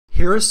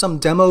Here is some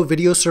demo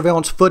video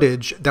surveillance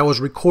footage that was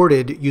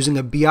recorded using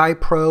a BI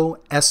Pro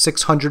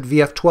S600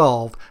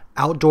 VF12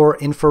 outdoor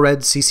infrared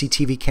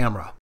CCTV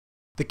camera.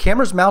 The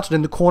camera is mounted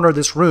in the corner of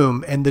this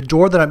room, and the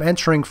door that I'm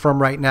entering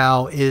from right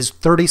now is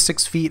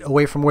 36 feet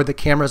away from where the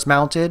camera is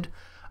mounted.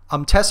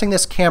 I'm testing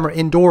this camera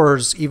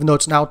indoors, even though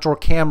it's an outdoor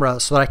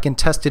camera, so that I can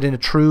test it in a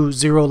true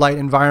zero light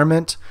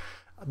environment.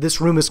 This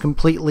room is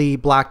completely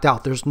blacked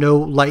out. There's no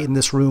light in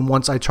this room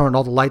once I turn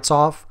all the lights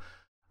off.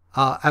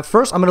 At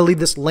first, I'm going to leave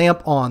this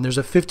lamp on. There's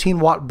a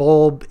 15-watt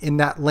bulb in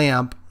that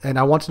lamp, and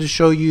I wanted to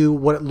show you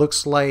what it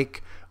looks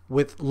like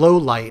with low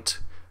light.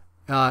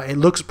 It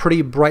looks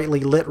pretty brightly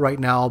lit right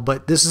now,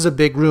 but this is a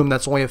big room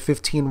that's only a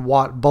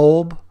 15-watt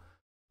bulb.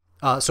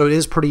 So it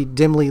is pretty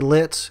dimly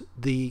lit.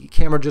 The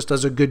camera just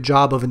does a good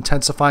job of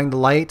intensifying the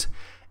light.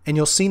 And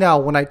you'll see now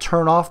when I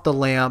turn off the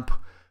lamp,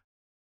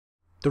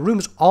 the room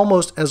is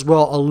almost as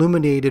well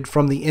illuminated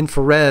from the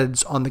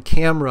infrareds on the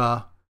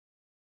camera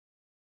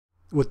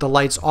with the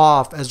lights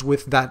off as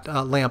with that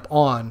lamp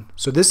on.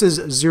 So this is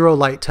zero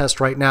light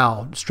test right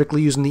now,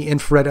 strictly using the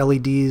infrared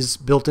LEDs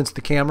built into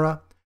the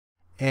camera.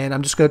 And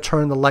I'm just going to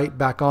turn the light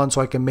back on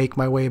so I can make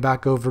my way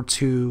back over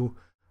to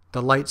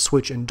the light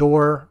switch and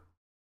door.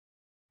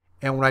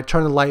 And when I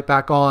turn the light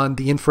back on,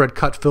 the infrared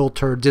cut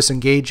filter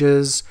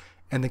disengages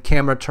and the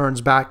camera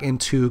turns back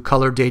into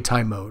color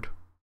daytime mode.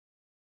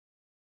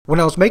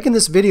 When I was making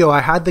this video, I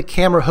had the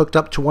camera hooked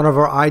up to one of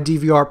our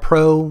iDVR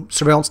Pro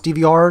surveillance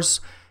DVRs.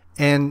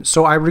 And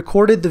so I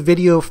recorded the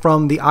video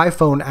from the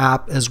iPhone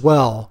app as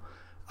well.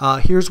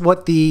 Here's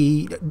what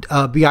the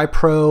BI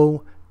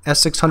Pro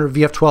S600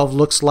 VF12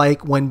 looks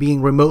like when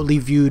being remotely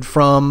viewed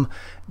from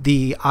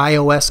the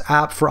iOS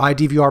app for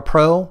iDVR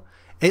Pro.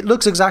 It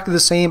looks exactly the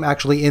same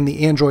actually in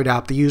the Android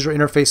app. The user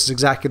interface is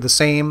exactly the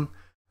same,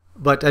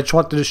 but I just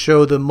wanted to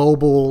show the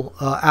mobile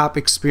app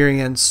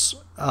experience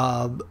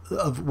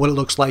of what it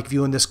looks like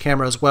viewing this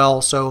camera as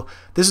well. So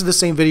this is the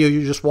same video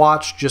you just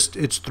watched, just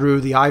it's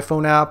through the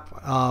iPhone app.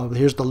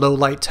 Here's the low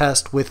light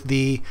test with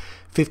the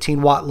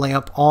 15-watt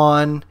lamp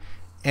on.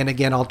 And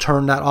again, I'll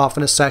turn that off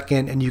in a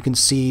second and you can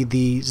see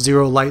the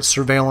zero light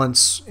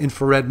surveillance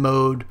infrared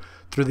mode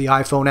through the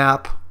iPhone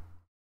app.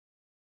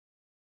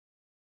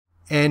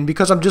 And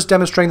because I'm just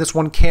demonstrating this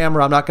one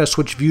camera, I'm not going to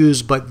switch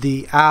views, but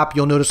the app,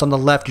 you'll notice on the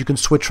left, you can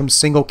switch from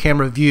single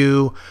camera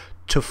view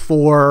to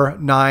 4,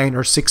 9,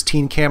 or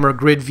 16 camera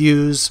grid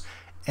views.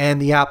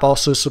 And the app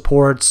also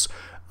supports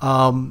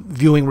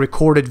viewing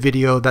recorded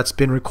video that's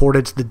been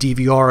recorded to the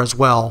DVR as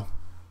well.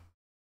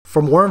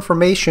 For more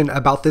information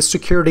about this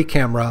security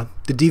camera,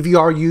 the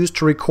DVR used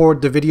to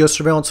record the video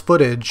surveillance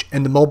footage,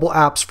 and the mobile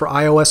apps for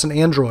iOS and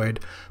Android,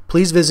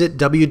 please visit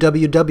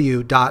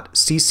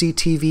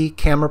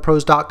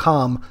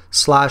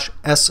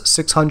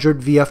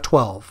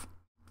www.cctvcamerapros.com/S600VF12.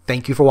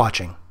 Thank you for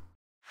watching.